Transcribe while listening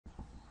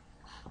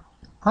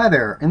Hi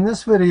there. In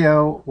this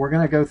video, we're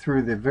going to go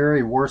through the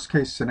very worst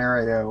case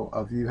scenario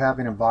of you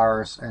having a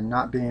virus and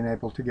not being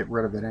able to get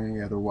rid of it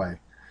any other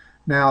way.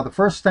 Now, the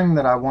first thing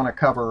that I want to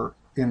cover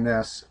in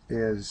this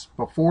is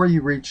before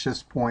you reach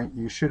this point,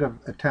 you should have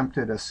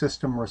attempted a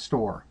system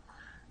restore.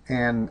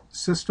 And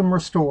system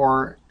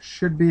restore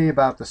should be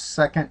about the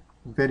second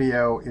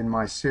video in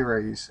my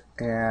series,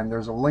 and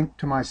there's a link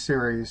to my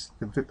series,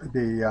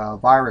 the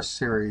virus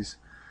series,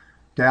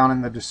 down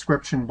in the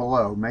description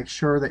below. Make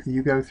sure that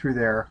you go through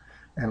there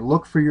and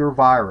look for your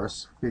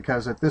virus,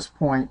 because at this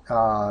point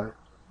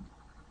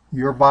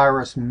your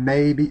virus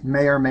may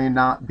or may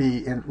not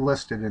be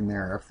listed in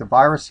there. If the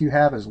virus you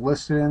have is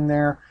listed in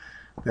there,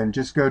 then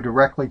just go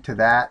directly to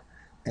that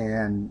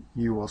and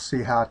you will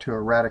see how to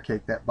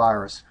eradicate that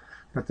virus.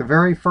 But the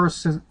very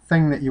first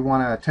thing that you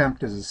want to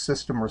attempt is a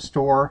system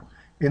restore.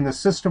 In the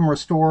system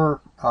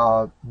restore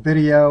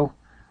video,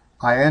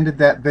 I ended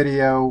that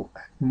video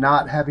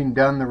not having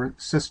done the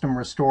system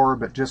restore,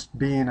 but just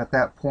being at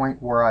that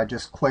point where I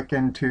just click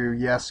into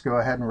yes, go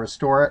ahead and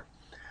restore it,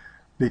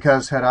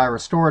 because had I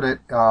restored it,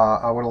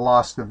 I would have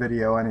lost the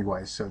video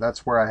anyway. So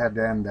that's where I had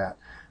to end that.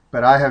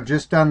 But I have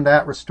just done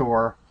that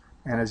restore,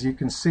 and as you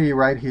can see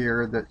right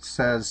here, that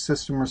says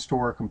system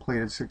restore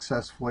completed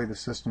successfully. The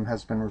system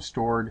has been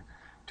restored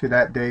to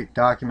that date.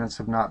 Documents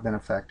have not been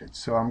affected.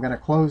 So I'm going to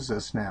close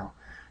this now.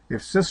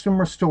 If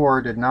system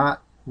restore did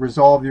not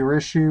resolve your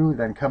issue,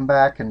 then come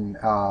back and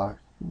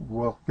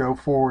we'll go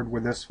forward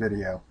with this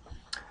video.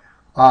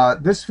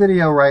 This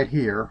video right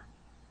here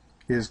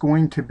is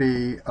going to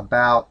be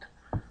about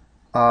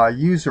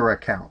user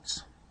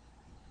accounts.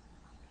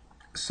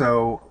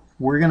 So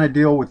we're going to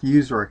deal with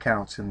user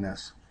accounts in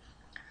this.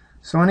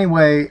 So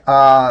anyway,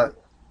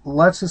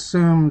 let's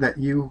assume that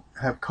you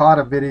have caught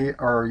a video,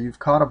 or you've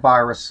caught a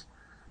virus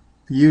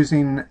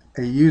using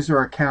a user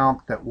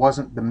account that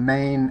wasn't the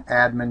main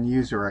admin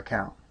user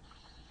account.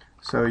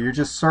 So you're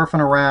just surfing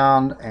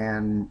around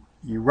and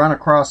you run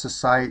across a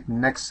site,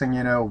 and next thing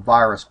you know,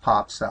 virus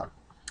pops up.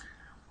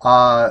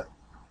 The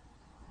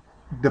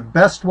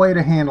best way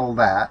to handle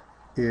that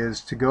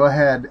is to go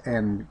ahead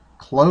and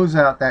close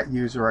out that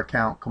user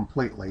account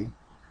completely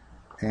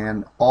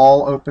and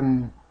all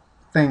open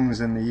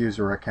things in the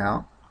user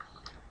account.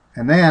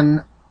 And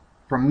then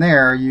from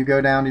there, you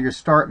go down to your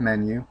start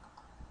menu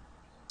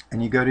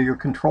and you go to your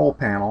control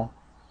panel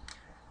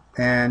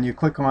and you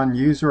click on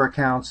user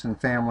accounts and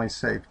family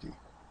safety.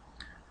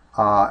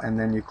 And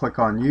then you click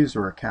on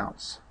user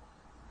accounts,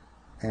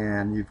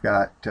 and you've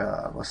got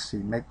let's see,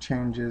 make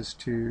changes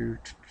to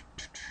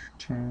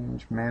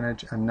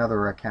manage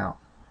another account.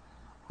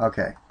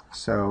 Okay,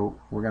 so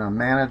we're going to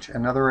manage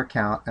another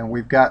account, and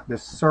we've got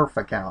this surf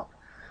account.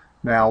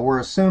 Now we're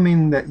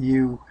assuming that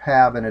you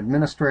have an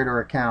administrator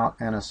account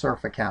and a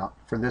surf account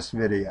for this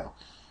video.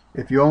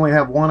 If you only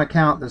have one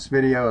account, this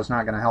video is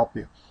not going to help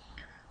you.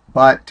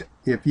 But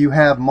if you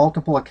have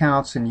multiple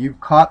accounts and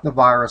you've caught the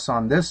virus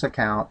on this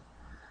account,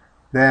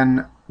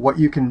 then what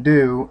you can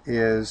do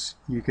is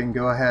you can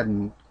go ahead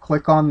and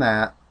click on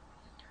that,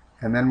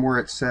 and then where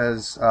it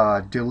says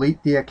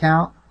delete the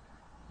account,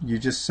 you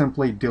just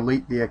simply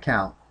delete the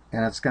account,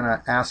 and it's going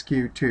to ask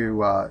you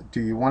to do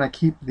you want to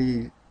keep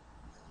the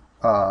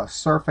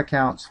surf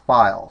accounts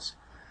files.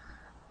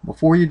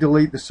 Before you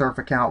delete the surf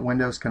account,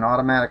 Windows can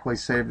automatically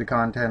save the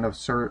content of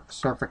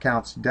surf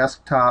account's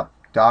desktop,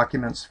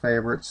 documents,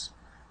 favorites,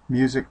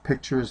 music,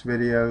 pictures,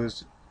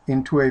 videos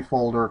into a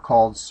folder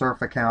called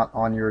surf account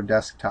on your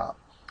desktop.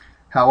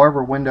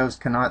 However, Windows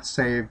cannot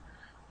save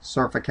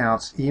surf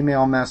accounts,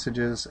 email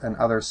messages, and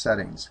other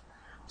settings.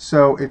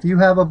 So if you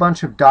have a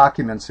bunch of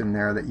documents in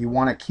there that you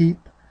want to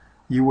keep,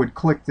 you would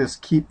click this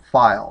keep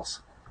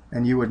files,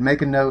 and you would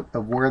make a note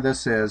of where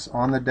this is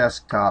on the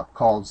desktop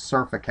called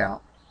surf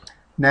account.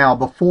 Now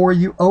before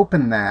you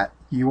open that,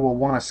 you will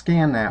want to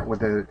scan that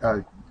with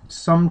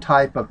some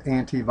type of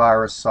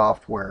antivirus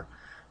software.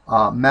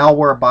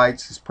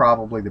 Malwarebytes is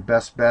probably the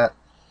best bet.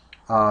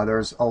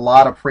 There's a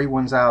lot of free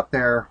ones out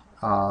there.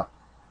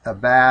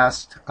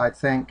 Avast, I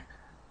think,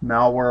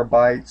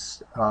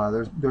 Malwarebytes,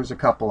 there's a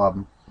couple of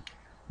them.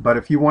 But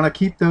if you want to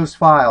keep those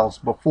files,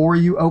 before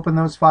you open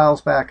those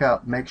files back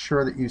up, make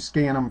sure that you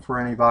scan them for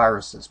any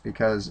viruses,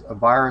 because a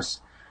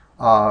virus,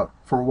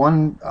 for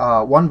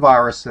one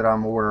virus that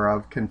I'm aware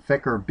of,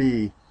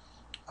 Conficker-B,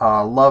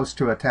 loves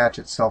to attach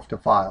itself to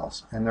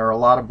files, and there are a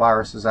lot of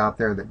viruses out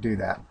there that do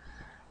that.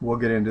 We'll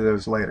get into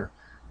those later.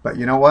 But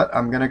you know what?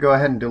 I'm going to go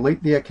ahead and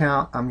delete the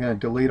account. I'm going to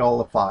delete all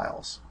the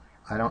files.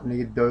 I don't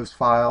need those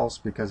files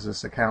because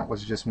this account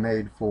was just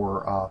made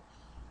for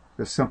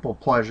the simple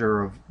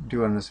pleasure of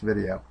doing this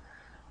video.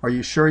 Are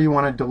you sure you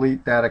want to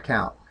delete that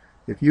account?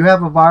 If you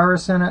have a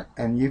virus in it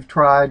and you've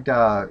tried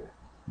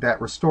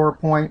that restore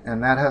point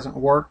and that hasn't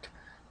worked,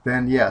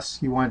 then yes,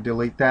 you want to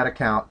delete that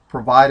account,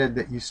 provided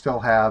that you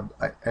still have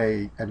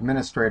a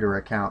administrator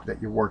account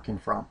that you're working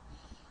from.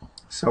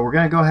 So we're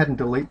going to go ahead and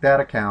delete that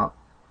account.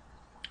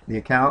 The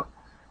account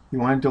you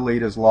want to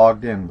delete is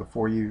logged in.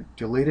 Before you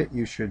delete it,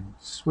 you should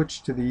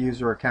switch to the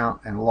user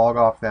account and log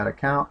off that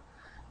account.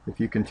 If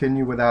you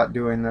continue without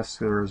doing this,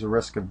 there is a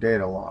risk of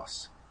data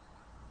loss.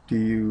 do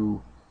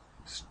you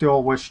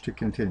still wish to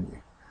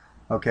continue?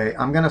 Okay,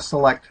 I'm going to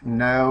select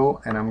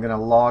no, and I'm going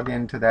to log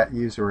into that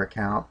user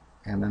account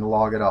and then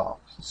log it off.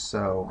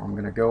 So I'm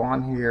going to go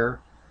on here,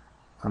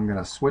 I'm going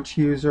to switch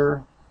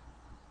user.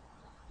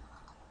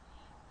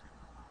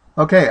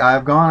 Okay,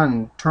 I've gone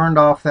and turned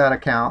off that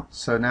account,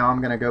 so now I'm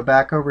going to go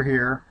back over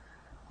here.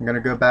 I'm going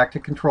to go back to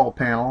Control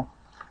Panel.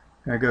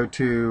 I'm going to go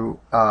to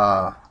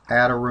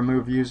Add or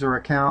Remove User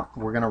Account.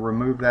 We're going to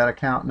remove that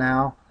account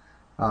now.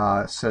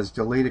 It says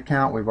Delete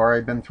Account. We've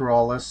already been through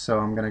all this, so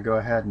I'm going to go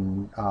ahead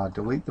and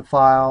delete the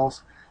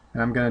files.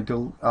 And I'm going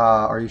to,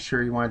 are you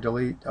sure you want to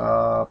delete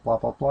blah,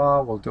 blah,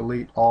 blah? We'll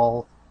delete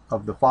all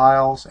of the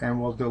files, and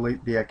we'll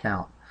delete the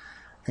account.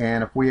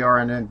 And if we are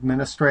an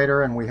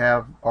administrator and we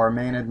have our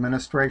main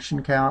administration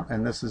account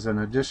and this is an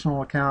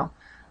additional account,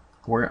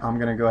 I'm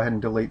going to go ahead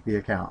and delete the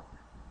account.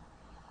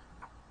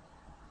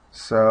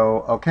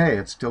 So okay,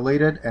 it's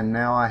deleted, and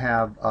now I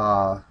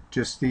have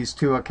just these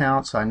two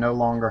accounts. I no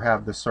longer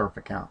have the SURF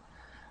account.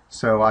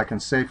 So I can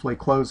safely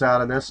close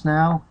out of this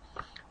now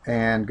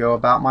and go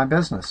about my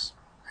business.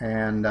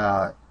 And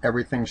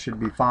everything should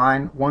be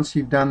fine. Once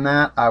you've done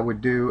that, I would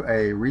do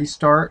a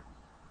restart.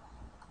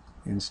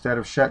 Instead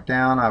of shut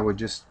down, I would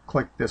just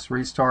click this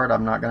restart.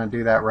 I'm not going to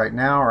do that right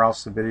now, or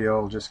else the video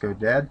will just go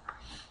dead.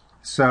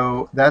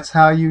 So that's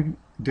how you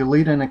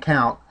delete an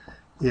account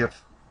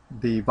if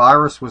the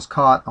virus was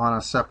caught on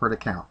a separate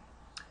account.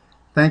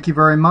 Thank you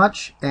very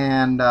much,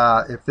 and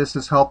if this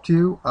has helped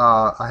you,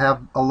 I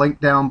have a link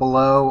down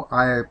below.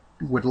 I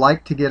would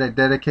like to get a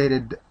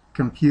dedicated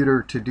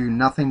computer to do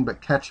nothing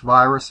but catch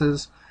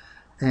viruses.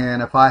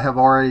 And if I have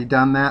already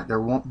done that, there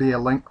won't be a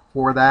link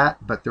for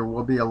that, but there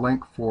will be a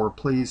link for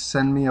please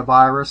send me a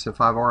virus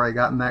if I've already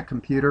gotten that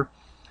computer.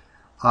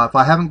 If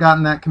I haven't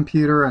gotten that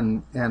computer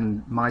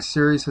and my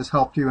series has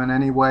helped you in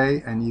any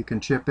way and you can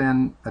chip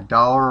in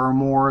 $1 or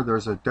more,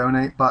 there's a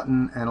donate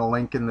button and a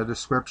link in the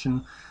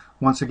description.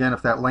 Once again,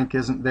 if that link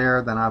isn't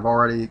there, then I've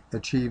already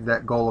achieved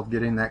that goal of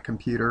getting that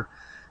computer.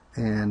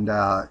 And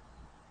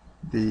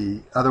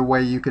the other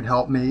way you could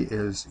help me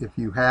is if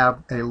you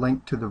have a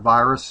link to the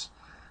virus,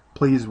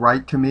 please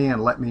write to me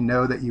and let me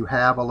know that you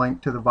have a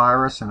link to the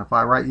virus. And if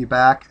I write you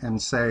back and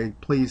say,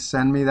 please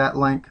send me that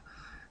link,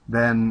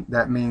 then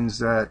that means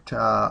that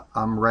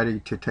I'm ready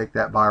to take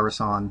that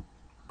virus on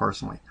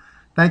personally.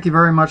 Thank you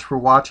very much for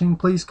watching.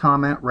 Please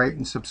comment, rate,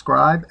 and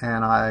subscribe.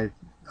 And I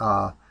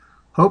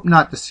hope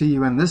not to see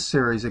you in this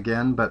series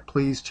again, but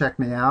please check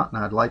me out,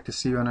 and I'd like to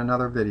see you in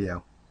another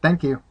video.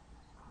 Thank you.